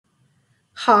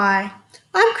Hi,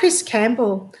 I'm Chris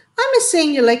Campbell. I'm a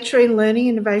Senior Lecturer in Learning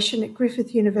Innovation at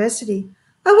Griffith University.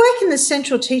 I work in the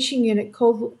Central Teaching Unit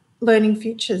called Learning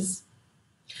Futures.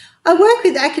 I work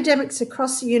with academics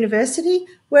across the university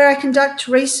where I conduct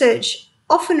research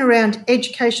often around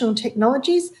educational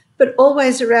technologies, but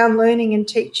always around learning and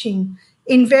teaching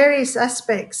in various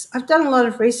aspects. I've done a lot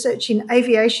of research in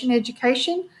aviation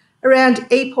education around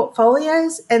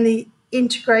e-portfolios and the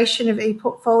integration of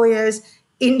e-portfolios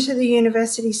into the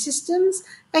university systems.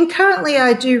 And currently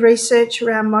I do research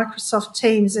around Microsoft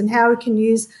Teams and how we can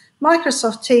use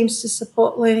Microsoft Teams to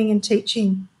support learning and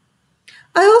teaching.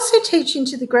 I also teach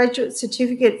into the graduate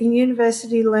certificate in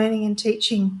university learning and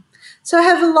teaching. So I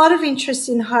have a lot of interest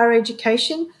in higher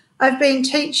education. I've been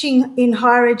teaching in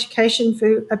higher education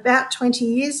for about 20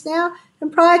 years now,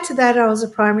 and prior to that I was a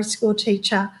primary school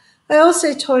teacher. I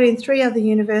also taught in 3 other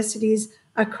universities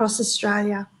across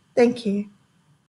Australia. Thank you.